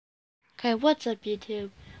Okay, what's up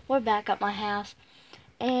YouTube? We're back at my house,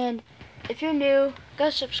 and if you're new,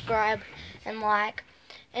 go subscribe and like,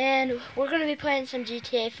 and we're going to be playing some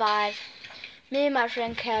GTA 5. Me and my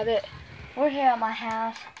friend Cabot, we're here at my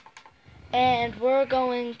house, and we're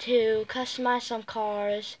going to customize some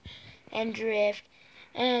cars and drift,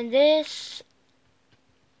 and this...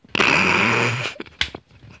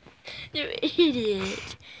 You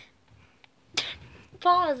idiot.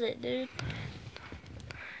 Pause it, dude.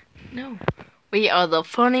 No. We are the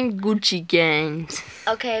funny Gucci gangs.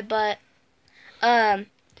 Okay, but,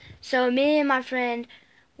 so me and my friend,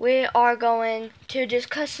 we are going to just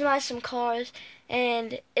customize some cars,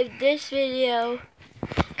 and if this video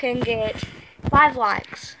can get 5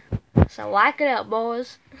 likes, so like it up,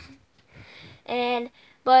 boys.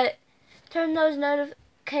 But turn those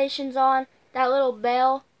notifications on, that little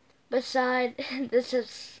bell beside the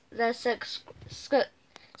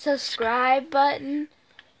subscribe button.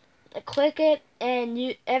 Click it,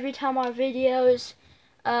 and every time I make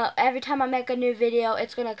a new video,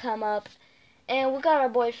 it's gonna come up. And we got our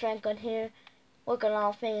boy Franklin here, looking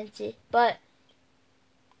all fancy. But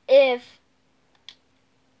when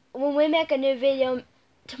we make a new video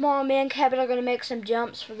tomorrow, me and Kevin are gonna make some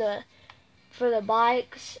jumps for the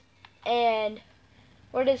bikes, and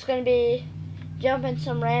we're just gonna be jumping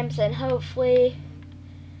some ramps, and hopefully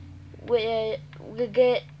we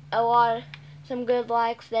get some good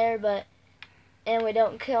likes there, and we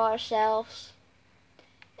don't kill ourselves.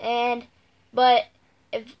 But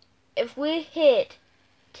if we hit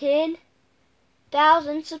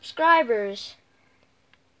 10,000 subscribers,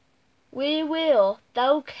 we will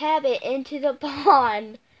throw Cabot into the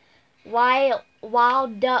pond while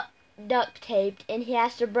duct taped, and he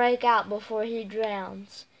has to break out before he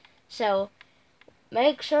drowns. So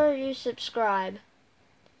make sure you subscribe.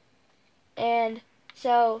 And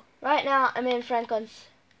so right now I'm in Franklin's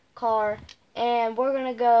car, and we're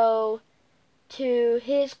gonna go to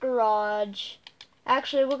his garage.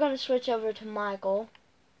 Actually, we're gonna switch over to Michael,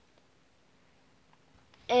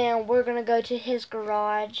 and we're gonna go to his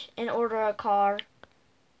garage and order a car,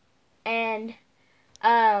 and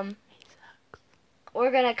we're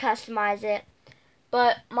gonna customize it.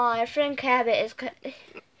 But my friend Cabot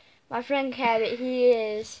he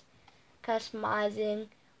is customizing,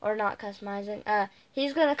 or not customizing.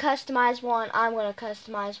 He's gonna customize one. I'm gonna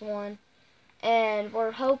customize one, and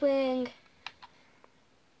we're hoping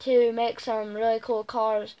to make some really cool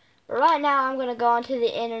cars. But right now, I'm gonna go onto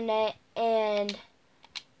the internet and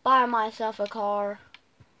buy myself a car,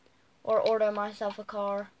 or order myself a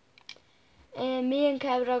car. And me and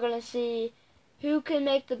Kevin are gonna see who can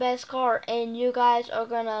make the best car, and you guys are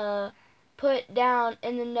gonna put down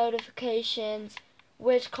in the notifications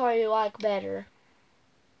which car you like better.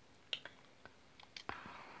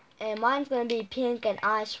 And mine's gonna be pink and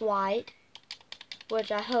ice white,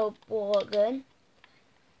 which I hope will look good.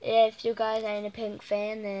 If you guys ain't a pink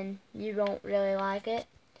fan, then you don't really like it.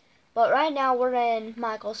 But right now we're in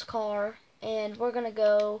Michael's car, and we're gonna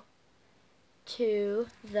go to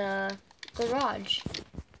the garage.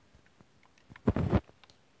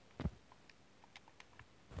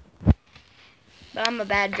 But I'm a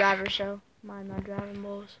bad driver, so mind my driving,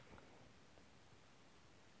 boys.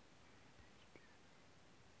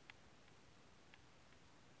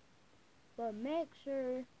 But make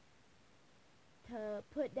sure to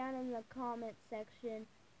put down in the comment section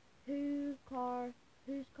whose car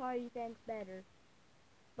you think's better.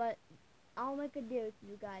 But I'll make a deal with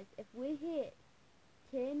you guys. If we hit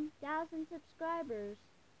 10,000 subscribers,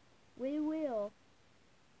 we will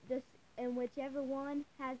and whichever one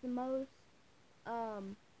has the most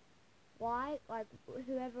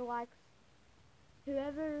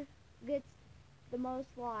whoever gets the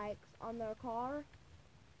most likes on their car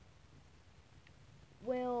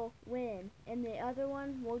will win, and the other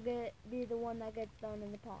one will be the one that gets thrown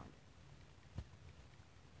in the pond.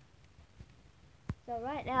 So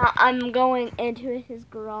right now I'm going into his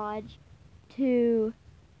garage to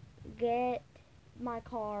get my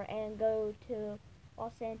car and go to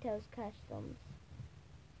Los Santos Customs.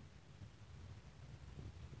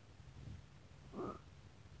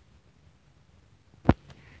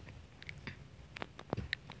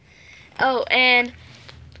 Oh, and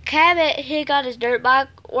Cabot, he got his dirt bike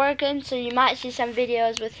working, so you might see some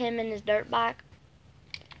videos with him and his dirt bike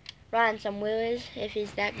riding some wheelies if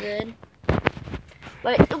he's that good.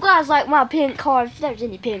 But you guys like my pink car. If there's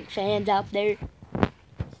any pink fans out there,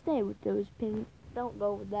 stay with those pink. Don't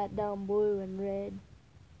go with that dumb blue and red.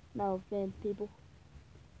 No offense, people.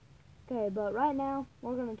 Okay, but right now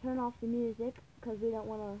we're gonna turn off the music because we don't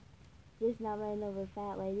want to just not run over a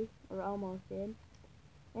fat lady, or almost did.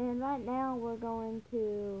 And right now we're going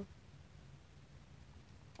to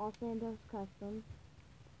Los Santos Customs.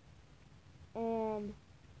 And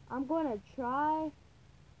I'm gonna try.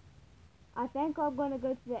 I think we're gonna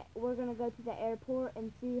go to the airport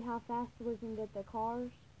and see how fast we can get the cars.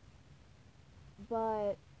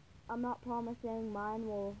 But I'm not promising mine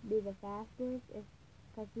will be the fastest,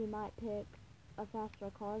 because he might pick a faster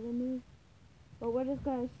car than me. But we're just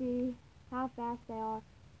gonna see how fast they are,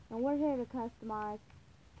 and we're here to customize.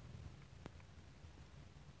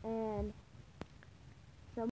 And